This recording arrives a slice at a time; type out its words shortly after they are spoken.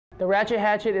The Ratchet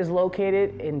Hatchet is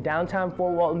located in downtown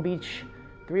Fort Walton Beach,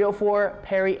 304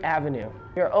 Perry Avenue.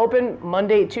 We are open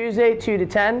Monday, Tuesday, 2 to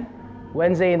 10,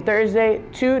 Wednesday and Thursday,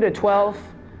 2 to 12,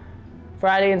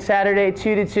 Friday and Saturday,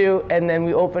 2 to 2, and then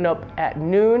we open up at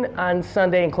noon on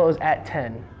Sunday and close at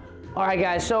 10. All right,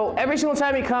 guys, so every single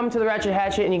time you come to the Ratchet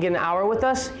Hatchet and you get an hour with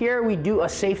us, here we do a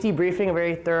safety briefing, a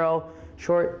very thorough,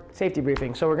 short safety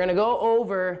briefing. So we're gonna go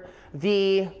over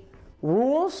the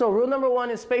rules. So rule number 1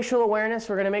 is spatial awareness.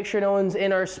 We're gonna make sure no one's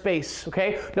in our space,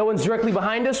 okay? No one's directly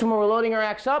behind us when we're loading our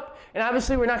axe up. And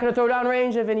obviously we're not gonna throw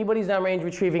downrange if anybody's downrange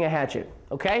retrieving a hatchet,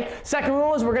 okay? Second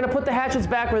rule is we're gonna put the hatchets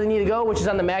back where they need to go, which is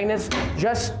on the magnets,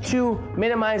 just to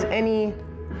minimize any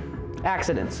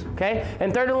accidents, okay?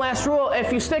 And third and last rule,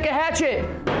 if you stick a hatchet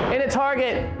in a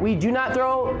target, we do not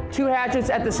throw 2 hatchets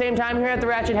at the same time here at the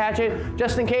Ratchet Hatchet,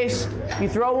 just in case you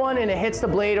throw one and it hits the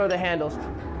blade or the handles.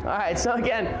 All right, so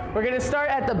again, we're gonna start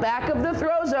at the back of the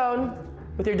throw zone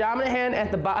with your dominant hand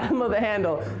at the bottom of the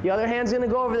handle. The other hand's gonna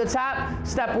go over the top.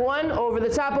 Step 1, over the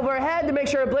top of our head to make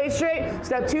sure our blade's straight.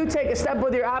 Step 2, take a step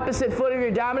with your opposite foot of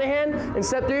your dominant hand. And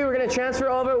step 3, we're gonna transfer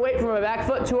over weight from our back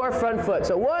foot to our front foot.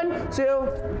 So 1, 2,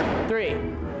 3.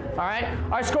 All right,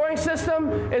 our scoring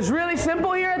system is really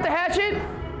simple here at the Hatchet,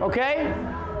 okay?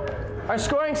 Our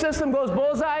scoring system goes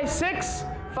bullseye, 6,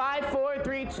 5, 4,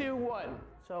 3, 2, 1.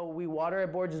 So we water our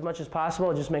boards as much as possible.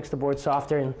 It just makes the board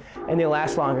softer and they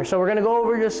last longer. So we're gonna go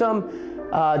over just some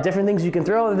different things you can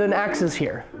throw other than axes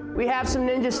here. We have some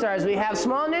ninja stars. We have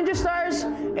small ninja stars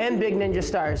and big ninja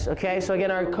stars, okay? So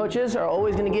again, our coaches are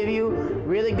always gonna give you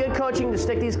really good coaching to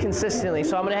stick these consistently.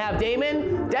 So I'm gonna have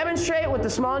Damon demonstrate with the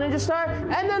small ninja star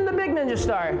and then the big ninja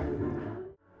star.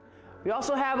 We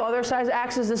also have other size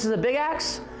axes. This is a big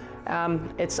axe.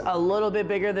 It's a little bit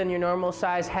bigger than your normal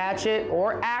size hatchet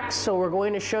or axe, so we're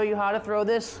going to show you how to throw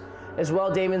this as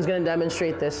well. Damon's going to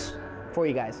demonstrate this for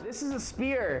you guys. This is a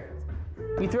spear.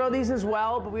 We throw these as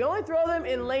well, but we only throw them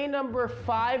in lane number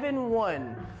 5 and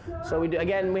 1. So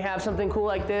again, we have something cool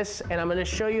like this, and I'm going to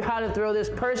show you how to throw this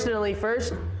personally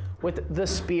first with the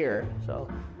spear. So,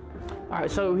 all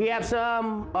right, so we have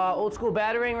some old school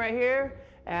battering right here.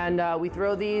 And we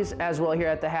throw these as well here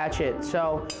at the Hatchet.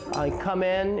 So come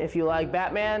in if you like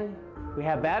Batman. We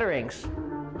have batterings.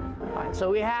 All right, so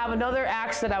we have another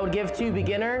axe that I would give to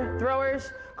beginner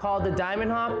throwers called the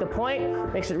Diamond Hawk. The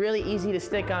point makes it really easy to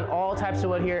stick on all types of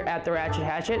wood here at the Ratchet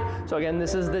Hatchet. So again,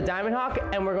 this is the Diamond Hawk,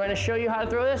 and we're going to show you how to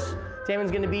throw this.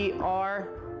 Damon's going to be our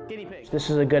guinea pig.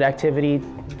 This is a good activity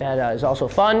that is also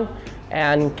fun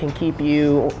and can keep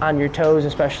you on your toes,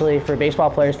 especially for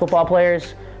baseball players, football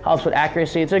players. Helps with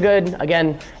accuracy. It's a good,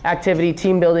 again, activity,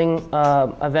 team building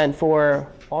event for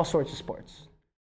all sorts of sports.